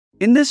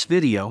In this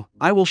video,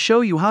 I will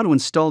show you how to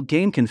install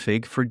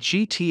Gameconfig for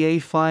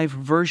GTA 5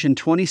 version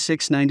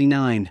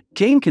 2699.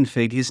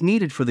 Gameconfig is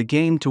needed for the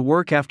game to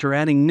work after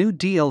adding new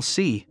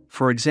DLC,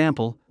 for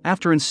example,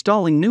 after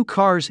installing new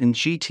cars in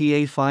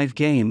GTA 5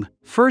 game.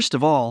 First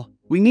of all,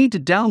 we need to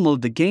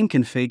download the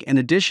Gameconfig and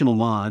additional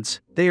mods.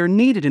 They are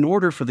needed in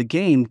order for the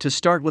game to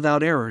start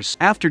without errors.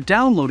 After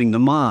downloading the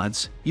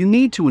mods, you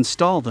need to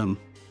install them.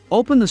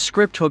 Open the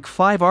scripthook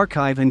 5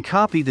 archive and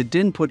copy the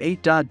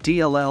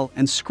dinput8.dll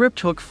and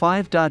scripthook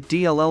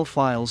 5.dll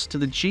files to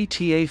the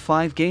GTA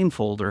 5 game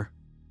folder.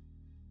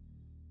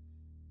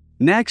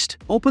 Next,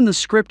 open the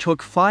scripthook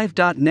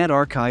 5.net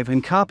archive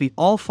and copy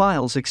all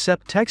files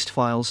except text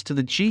files to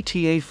the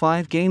GTA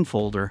 5 game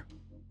folder.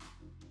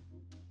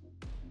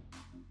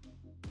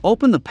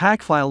 Open the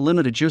Packfile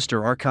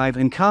HeapAdjuster archive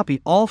and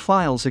copy all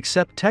files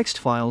except text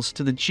files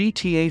to the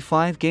GTA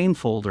 5 game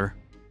folder.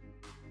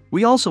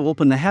 We also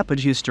open the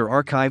HeapAdjuster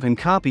archive and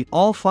copy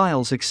all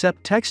files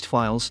except text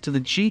files to the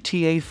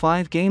GTA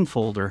 5 game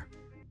folder.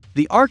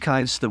 The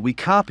archives that we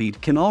copied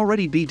can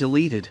already be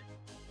deleted.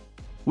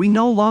 We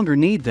no longer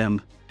need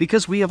them,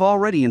 because we have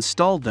already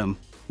installed them.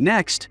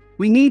 Next,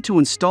 we need to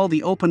install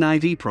the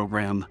OpenIV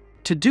program.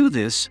 To do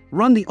this,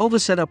 run the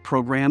OV setup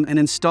program and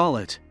install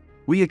it.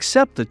 We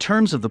accept the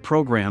terms of the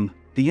program.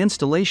 The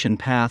installation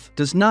path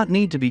does not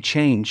need to be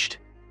changed.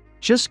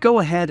 Just go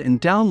ahead and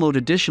download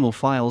additional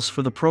files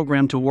for the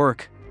program to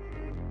work.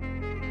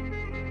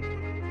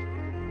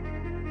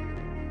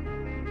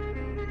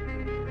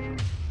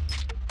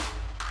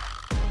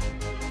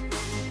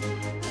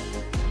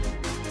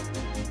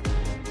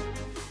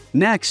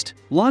 Next,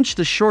 launch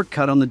the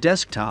shortcut on the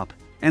desktop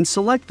and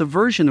select the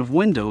version of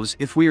Windows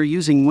if we are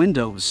using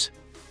Windows.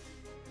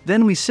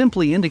 Then we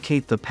simply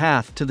indicate the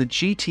path to the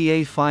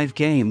GTA 5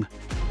 game.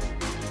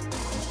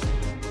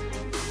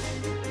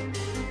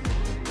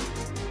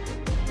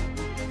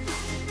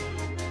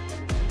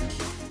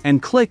 And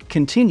click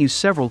Continue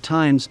several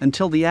times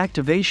until the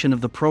activation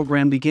of the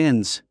program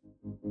begins.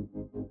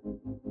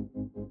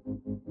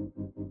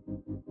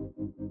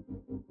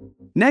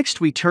 Next,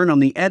 we turn on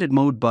the Edit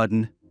Mode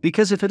button,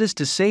 because if it is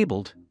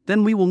disabled,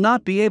 then we will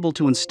not be able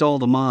to install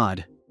the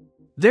mod.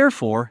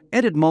 Therefore,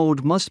 Edit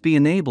Mode must be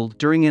enabled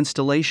during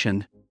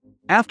installation.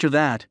 After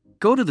that,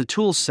 go to the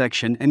Tools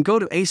section and go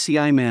to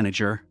ACI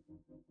Manager.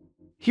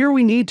 Here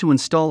we need to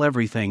install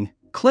everything.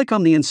 Click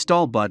on the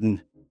Install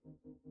button.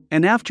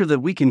 And after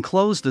that we can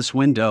close this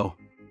window.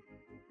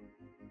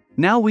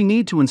 Now we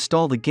need to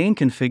install the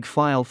Gameconfig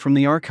file from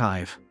the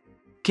archive.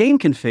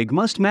 Gameconfig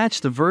must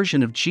match the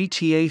version of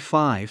GTA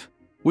 5.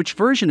 Which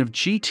version of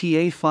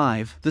GTA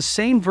 5? The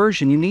same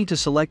version you need to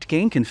select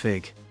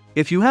Gameconfig.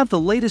 If you have the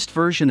latest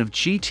version of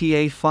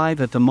GTA 5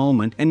 at the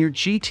moment and your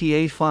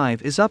GTA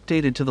 5 is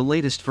updated to the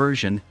latest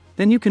version,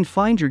 then you can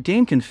find your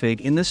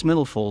Gameconfig in this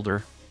middle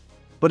folder.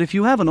 But if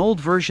you have an old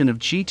version of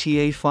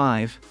GTA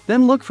 5,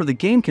 then look for the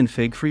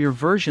Gameconfig for your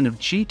version of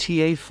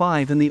GTA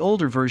 5 in the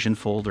older version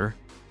folder.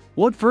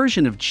 What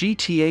version of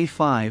GTA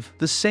 5?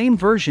 The same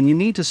version you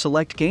need to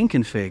select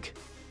Gameconfig.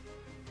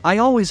 I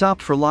always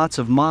opt for lots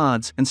of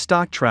mods and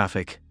stock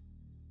traffic.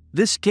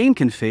 This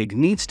Gameconfig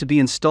needs to be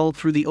installed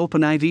through the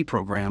OpenIV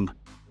program.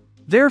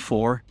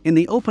 Therefore, in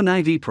the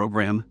OpenIV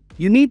program,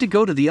 you need to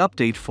go to the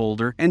Update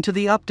folder and to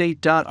the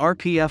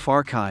Update.rpf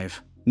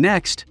archive.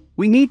 Next,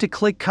 we need to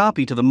click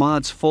Copy to the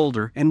Mods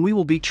folder and we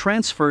will be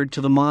transferred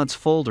to the Mods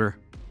folder.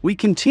 We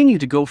continue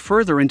to go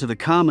further into the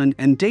Common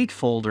and Date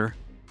folder,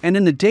 and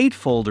in the Date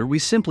folder we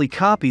simply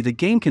copy the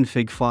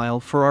Gameconfig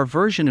file for our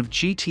version of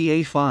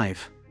GTA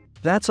 5.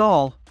 That's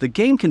all, the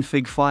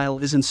Gameconfig file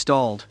is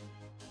installed.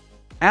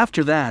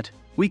 After that,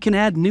 we can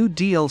add new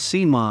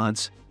DLC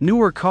mods,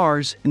 newer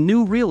cars, and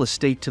new real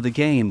estate to the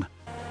game.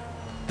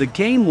 The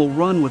game will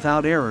run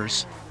without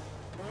errors.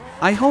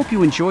 I hope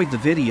you enjoyed the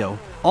video.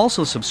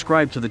 Also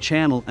subscribe to the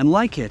channel and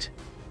like it.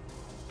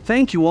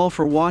 Thank you all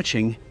for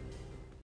watching.